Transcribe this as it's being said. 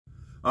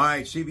All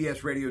right,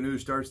 CBS Radio News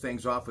starts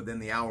things off within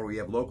the hour. We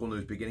have local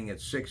news beginning at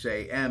 6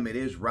 a.m. It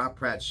is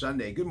Pratte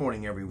Sunday. Good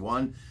morning,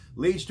 everyone.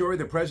 Lead story,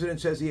 the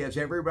president says he has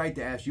every right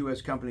to ask U.S.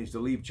 companies to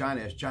leave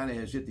China as China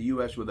has hit the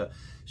U.S. with a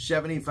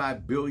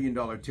 $75 billion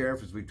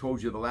tariff, as we've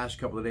told you the last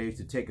couple of days,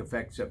 to take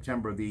effect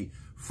September the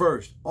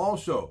 1st.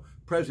 Also,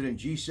 President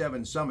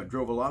G7 Summit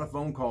drove a lot of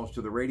phone calls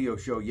to the radio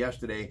show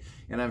yesterday,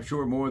 and I'm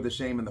sure more of the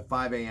same in the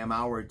 5 a.m.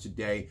 hour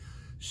today.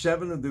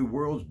 7 of the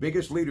world's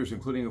biggest leaders,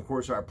 including, of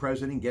course, our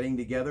president, getting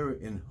together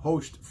in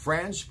host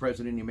France,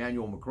 President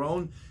Emmanuel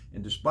Macron.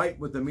 And despite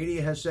what the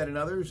media has said and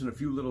others, and a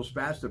few little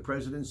spats, the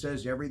president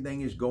says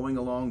everything is going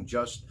along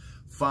just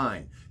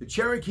fine. The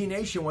Cherokee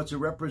Nation wants a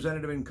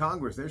representative in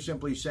Congress. They're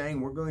simply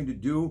saying we're going to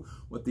do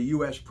what the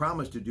U.S.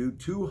 promised to do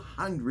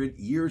 200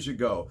 years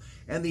ago.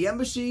 And the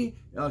embassy,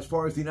 as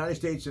far as the United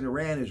States and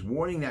Iran, is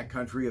warning that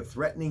country of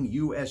threatening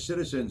U.S.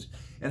 citizens.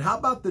 And how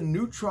about the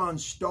neutron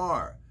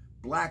star?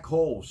 Black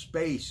hole,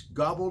 space,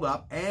 gobbled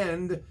up,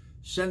 and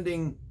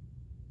sending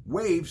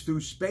waves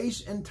through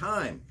space and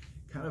time.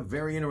 Kind of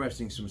very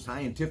interesting, some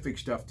scientific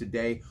stuff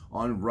today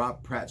on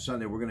Pratte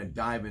Sunday. We're going to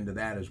dive into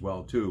that as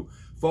well, too.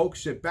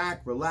 Folks, sit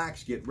back,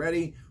 relax, get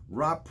ready.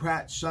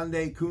 Pratte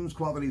Sunday, Coons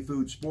Quality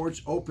Food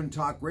Sports, Open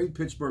Talk, Great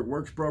Pittsburgh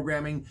Works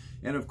programming,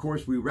 and of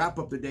course, we wrap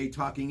up the day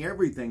talking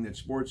everything that's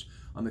sports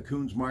on the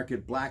Coons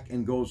Market Black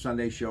and Gold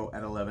Sunday show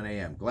at 11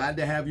 a.m. Glad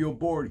to have you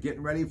aboard,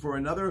 getting ready for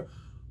another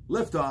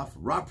liftoff,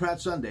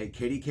 Pratte Sunday,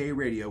 Kdka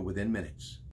Radio within minutes.